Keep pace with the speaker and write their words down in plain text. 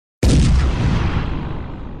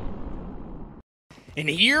And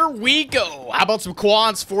here we go. How about some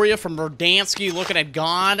quads for you from Verdansky, looking at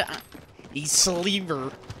God,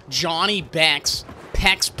 Sleever, Johnny Bex,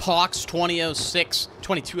 Pex Pox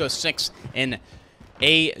 2206, and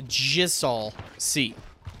a Gisol C.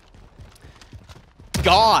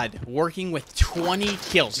 God working with 20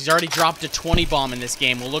 kills. He's already dropped a 20 bomb in this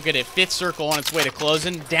game. We'll look at it. Fifth circle on its way to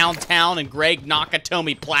closing. Downtown, and Greg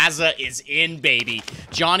Nakatomi Plaza is in, baby.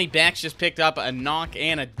 Johnny Bex just picked up a knock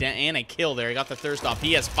and a kill there. He got the thirst off.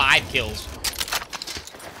 He has 5 kills.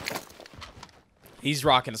 He's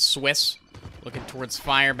rocking a Swiss. Looking towards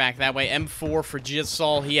fire back that way. M4 for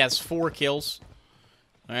Gisol. He has 4 kills.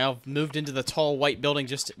 Well, moved into the tall white building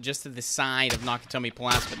just to the side of Nakatomi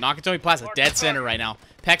Plaza. But Nakatomi Plaza dead center right now.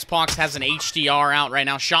 Pexpox has an HDR out right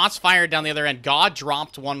now. Shots fired down the other end. God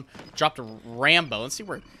dropped a Rambo. Let's see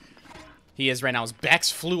where he is right now. His Bex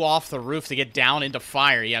flew off the roof to get down into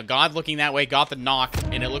fire. Yeah, God looking that way, got the knock,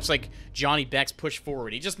 and it looks like Johnny Bex pushed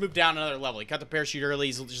forward. He just moved down another level. He cut the parachute early.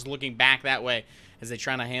 He's just looking back that way as they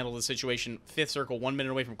trying to handle the situation. Fifth circle, 1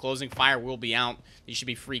 minute away from closing. Fire will be out. These should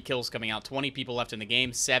be free kills coming out. 20 people left in the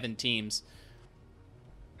game, 7 teams.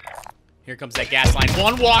 Here comes that gas line.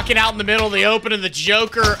 One walking out in the middle of the open, and the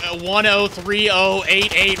Joker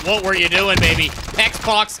 103088. What were you doing, baby?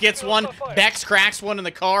 Pexpox gets one. Bex cracks one in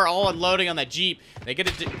the car, all unloading on that Jeep. They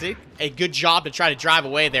get a good job to try to drive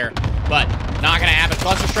away there, but not going to happen.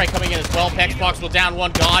 Cluster strike coming in as well. Pexpox will down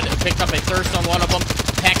one. God picked up a thirst on one of them.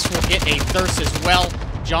 Pex will get a thirst as well.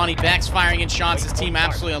 Johnny Bex firing in shots. His team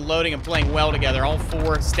absolutely unloading and playing well together. All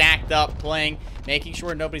 4 stacked up, playing, making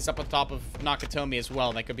sure nobody's up on top of Nakatomi as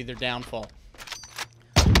well. That could be their downfall.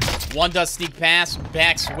 One does sneak pass.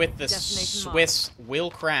 Bex with the Swiss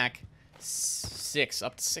will crack. 6,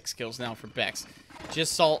 up to 6 kills now for Bex.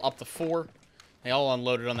 Gisol up to 4. They all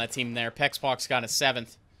unloaded on that team there. Pexpox got a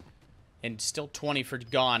 7th. And still 20 for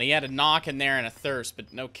Gone. He had a knock in there and a thirst,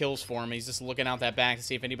 but no kills for him. He's just looking out that back to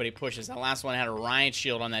see if anybody pushes. That last one had a Riot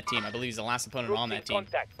Shield on that team. I believe he's the last opponent on that team.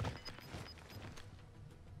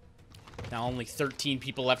 Now only 13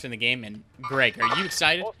 people left in the game, and Greg, are you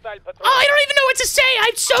excited? Oh, I don't even know what to say.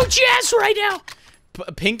 I'm so jazzed right now.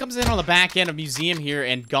 Ping comes in on the back end of Museum here,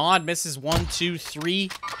 and God misses 1, 2, 3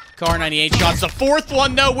 Car 98 shots. The 4th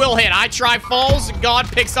one, though, will hit. I try falls, and God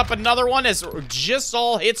picks up another one as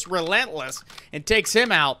Gisol hits Relentless and takes him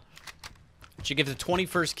out. She gives the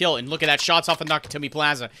 21st kill, and look at that. Shots off of Nakatomi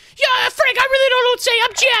Plaza. Yeah, Frank, I really don't know what to say.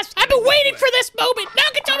 I'm jazzed. I've been waiting for this moment.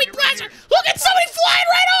 Nakatomi Plaza. Look at somebody flying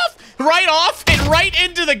right off. Right off and right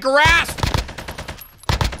into the grasp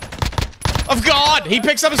of God. He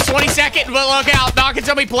picks up his 22nd, but look out.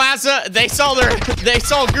 Nakatomi Plaza, they saw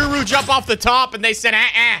Guru jump off the top, and they said,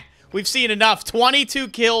 we've seen enough. 22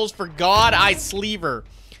 kills for God Sleever.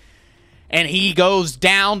 And he goes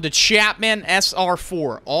down to Chapman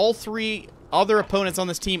SR4. All 3 other opponents on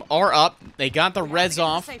this team are up. They got the reds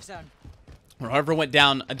off. Whoever went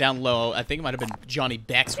down low, I think it might have been Johnny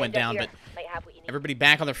Bex went down, but everybody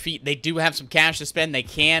back on their feet. They do have some cash to spend. They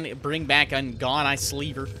can bring back on God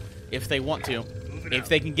Sleever if they want to, if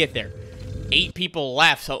they can get there. 8 people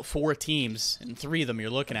left, so 4 teams, and 3 of them you're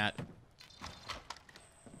looking at.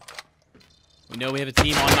 We know we have a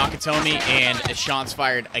team on Nakatomi, and shots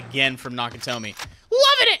fired again from Nakatomi.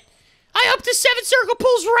 Loving it! I hope the 7th circle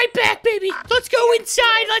pulls right back, baby. Let's go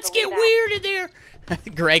inside. Let's get weird in there.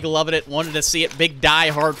 Greg loving it. Wanted to see it. Big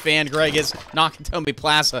die-hard fan Greg is. Nakatomi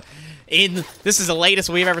Plaza. This is the latest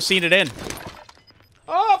we've ever seen it in.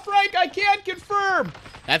 Oh, Frank, I can't confirm.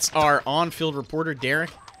 That's our on-field reporter,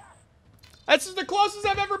 Derek. This is the closest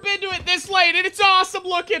I've ever been to it this late, and it's awesome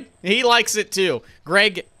looking. He likes it, too.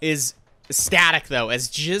 Greg is ecstatic, though, as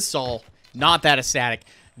Gisol, not that ecstatic,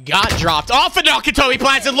 got dropped off of Nakatomi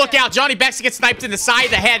Plaza. Look out. Johnny Bex gets sniped in the side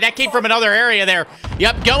of the head. That came from another area there.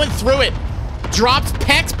 Yep, going through it. Dropped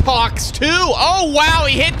Pexpox, too. Oh, wow.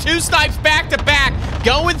 He hit 2 snipes back to back.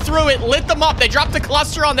 Going through it. Lit them up. They dropped the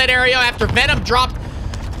cluster on that area after Venom dropped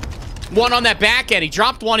one on that back end. He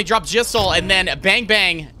dropped one. He dropped Gisol. And then Bang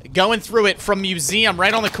Bang going through it from Museum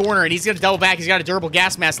right on the corner. And he's going to double back. He's got a durable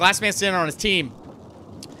gas mask. Last man standing on his team.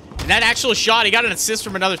 And that actual shot, he got an assist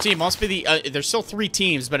from another team. Must be the, there's still 3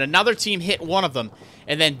 teams, but another team hit one of them.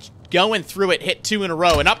 And then going through it, hit 2 in a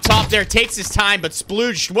row. And up top there, takes his time, but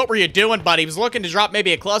Splooge, what were you doing, buddy? He was looking to drop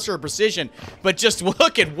maybe a cluster of precision, but just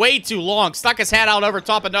looking way too long. Stuck his head out over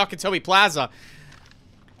top of Nakatomi Plaza.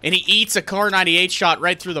 And he eats a Car 98 shot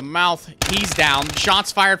right through the mouth. He's down.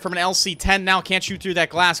 Shots fired from an LC-10 now. Can't shoot through that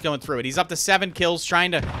glass going through it. He's up to 7 kills, trying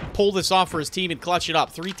to pull this off for his team and clutch it up.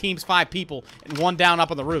 3 teams, 5 people, and 1 down up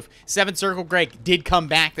on the roof. 7 circle Greg did come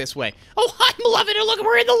back this way. Oh, I'm loving it. Look,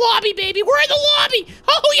 we're in the lobby, baby. We're in the lobby.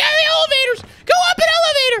 Oh, yeah, the elevators. Go up an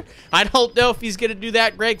elevator. I don't know if he's going to do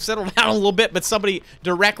that. Greg, settle down a little bit, but somebody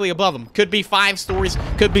directly above him. Could be 5 stories,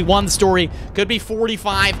 could be 1 story, could be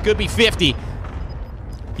 45, could be 50.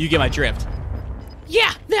 You get my drift.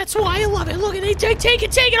 Yeah, that's why I love it. Look at it. Take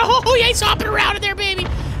it. Oh, yeah, he's hopping around in there, baby.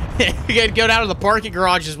 You got to go down to the parking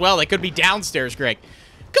garage as well. They could be downstairs, Greg.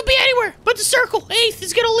 Could be anywhere but the circle. 8th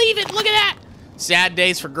is going to leave it. Look at that. Sad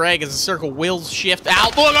days for Greg as the circle will shift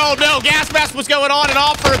out. Look, oh no, gas mask was going on and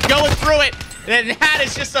off for going through it. And that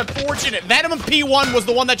is just unfortunate. Venom and P1 was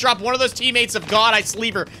the one that dropped one of those teammates of God, I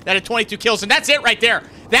Sleeper, that had 22 kills. And that's it right there.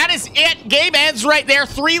 That is it. Game ends right there.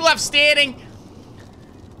 3 left standing.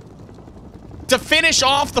 To finish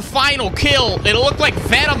off the final kill, it looked like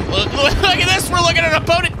Venom. Look at this. We're looking at an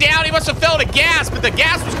opponent down. He must have fell to gas, but the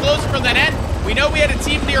gas was closed from that end. We know we had a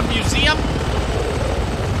team near Museum.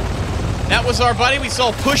 That was our buddy. We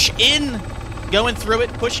saw push in, going through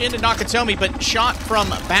it, push into Nakatomi, but shot from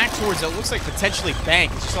back towards it. Looks like potentially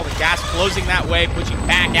bank. You saw the gas closing that way, pushing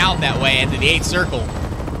back out that way into the 8th circle.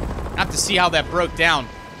 Have to see how that broke down.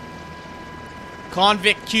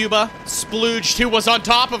 Convict Cuba, splooged, who was on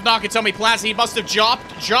top of Nakatomi Plaza. He must have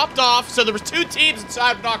jumped off, so there was 2 teams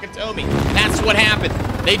inside of Nakatomi. And that's what happened.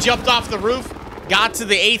 They jumped off the roof, got to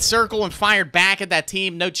the 8th circle, and fired back at that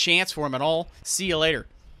team. No chance for him at all. See you later.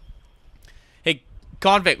 Hey,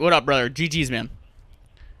 Convict, what up, brother? GG's, man.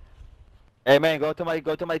 Hey man, go to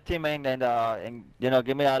my team, man, and you know,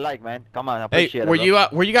 give me a like, man. Come on, I appreciate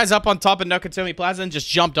it. Were you guys up on top of Nakatomi Plaza and just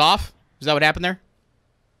jumped off? Is that what happened there?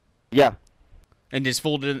 Yeah. And just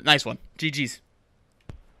folded it. Nice one. GG's.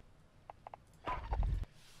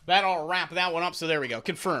 That'll wrap that one up. So there we go.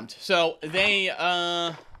 Confirmed. So they,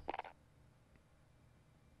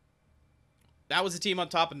 that was the team on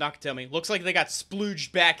top of Nakatomi. Looks like they got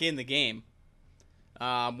splooged back in the game.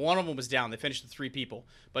 One of them was down. They finished with 3 people.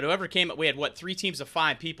 But whoever came up, we had, what, 3 teams of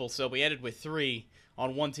 5 people. So we ended with 3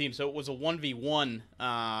 on one team. So it was a 1v1.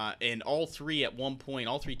 And all 3 at one point,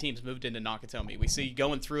 all 3 teams moved into Nakatomi. We see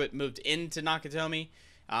going through it, moved into Nakatomi.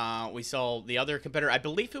 We saw the other competitor, I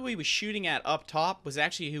believe who he was shooting at up top, was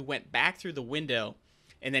actually who went back through the window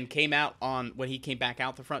and then came out on, when he came back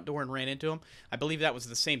out the front door and ran into him. I believe that was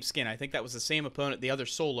the same skin. I think that was the same opponent, the other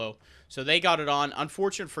solo. So they got it on.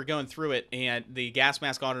 Unfortunate for going through it, and the gas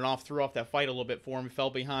mask on and off, threw off that fight a little bit for him,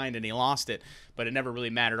 fell behind, and he lost it. But it never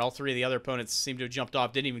really mattered. All 3 of the other opponents seemed to have jumped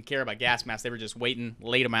off, didn't even care about gas mask. They were just waiting,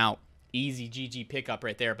 laid him out. Easy GG pickup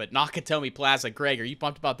right there. But Nakatomi Plaza, Greg, are you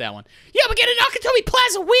pumped about that one? Yeah, but get a Nakatomi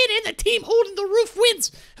Plaza win, and the team holding the roof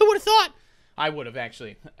wins. Who would have thought? I would have,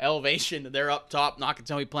 actually. Elevation, they're up top.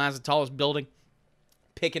 Nakatomi Plaza, tallest building.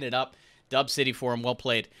 Picking it up. Dub City for them. Well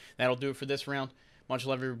played. That'll do it for this round. Much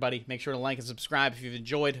love, everybody. Make sure to like and subscribe if you've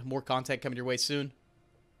enjoyed. More content coming your way soon.